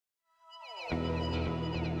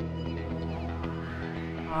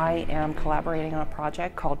I am collaborating on a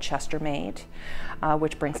project called Chester Made,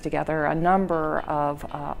 which brings together a number of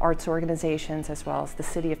arts organizations as well as the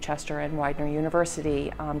City of Chester and Widener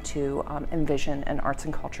University to envision an arts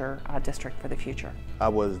and culture district for the future. I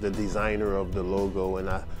was the designer of the logo, and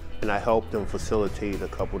I helped them facilitate a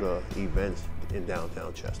couple of events in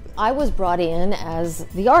downtown Chester. I was brought in as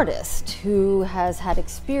the artist who has had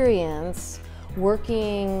experience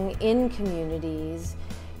working in communities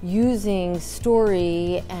using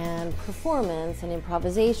story and performance and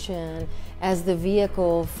improvisation as the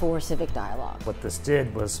vehicle for civic dialogue. What this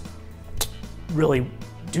did was really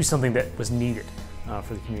do something that was needed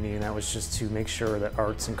for the community, and that was just to make sure that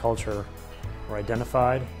arts and culture were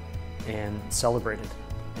identified and celebrated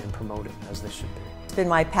and promoted as they should be. It's been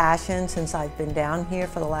my passion since I've been down here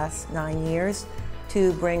for the last 9 years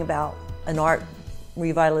to bring about an art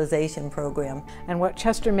revitalization program. And what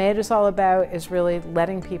Chester Made is all about is really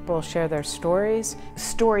letting people share their stories.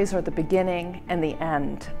 Stories are the beginning and the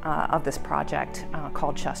end of this project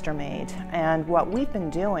called Chester Made. And what we've been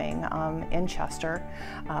doing in Chester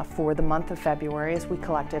for the month of February is we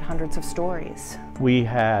collected hundreds of stories. We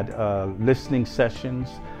had listening sessions,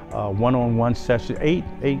 one-on-one sessions, a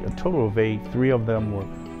total of 8. 3 of them were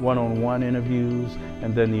one-on-one interviews,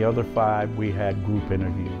 and then the other 5 we had group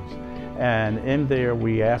interviews. And in there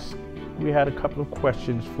we had a couple of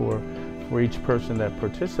questions for each person that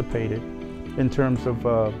participated in terms of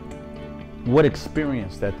what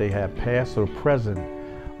experience that they had, past or present,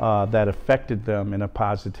 that affected them in a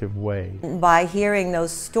positive way. By hearing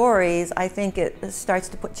those stories, I think it starts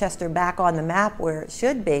to put Chester back on the map where it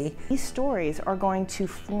should be. These stories are going to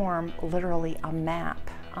form literally a map.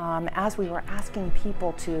 As we were asking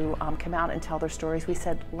people to come out and tell their stories, we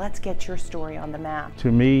said, let's get your story on the map.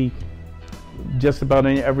 To me, just about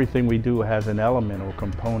everything we do has an element or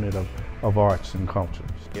component of arts and cultures.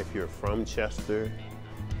 If you're from Chester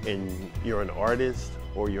and you're an artist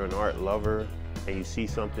or you're an art lover and you see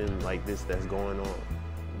something like this that's going on,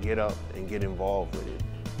 get up and get involved with it.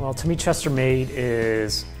 Well, to me, Chester Made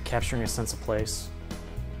is capturing a sense of place.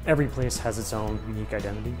 Every place has its own unique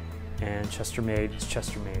identity, and Chester Made is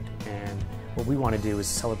Chester Made. And what we want to do is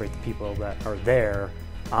celebrate the people that are there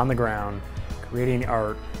on the ground, creating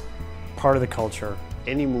art, part of the culture.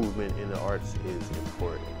 Any movement in the arts is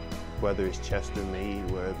important, whether it's Chester Made,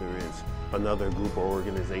 whether it's another group or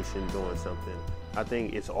organization doing something. I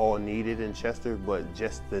think it's all needed in Chester, but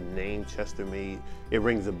just the name Chester Made, it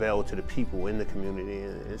rings a bell to the people in the community,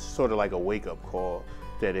 and it's sort of like a wake-up call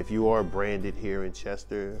that if you are branded here in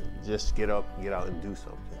Chester, just get up, get out and do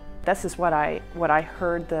something. This is what I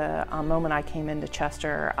heard the moment I came into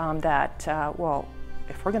Chester, well,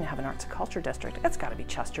 if we're going to have an arts and culture district, it's got to be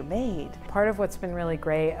Chester Made. Part of what's been really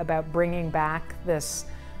great about bringing back this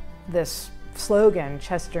slogan,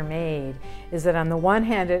 Chester Made, is that on the one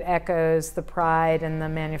hand it echoes the pride and the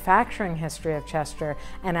manufacturing history of Chester,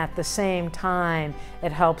 and at the same time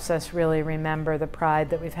it helps us really remember the pride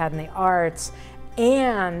that we've had in the arts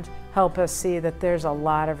and help us see that there's a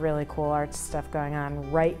lot of really cool arts stuff going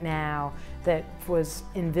on right now that was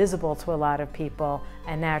invisible to a lot of people,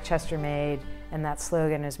 and now Chester Made and that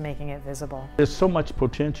slogan is making it visible. There's so much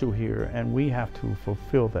potential here, and we have to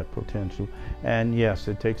fulfill that potential. And yes,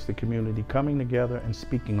 it takes the community coming together and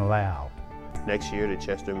speaking loud. Next year, the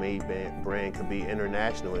Chester Made brand could be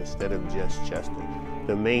international instead of just Chester.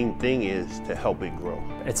 The main thing is to help it grow.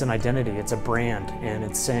 It's an identity, it's a brand, and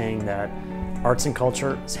it's saying that arts and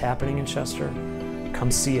culture is happening in Chester. Come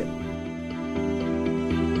see it.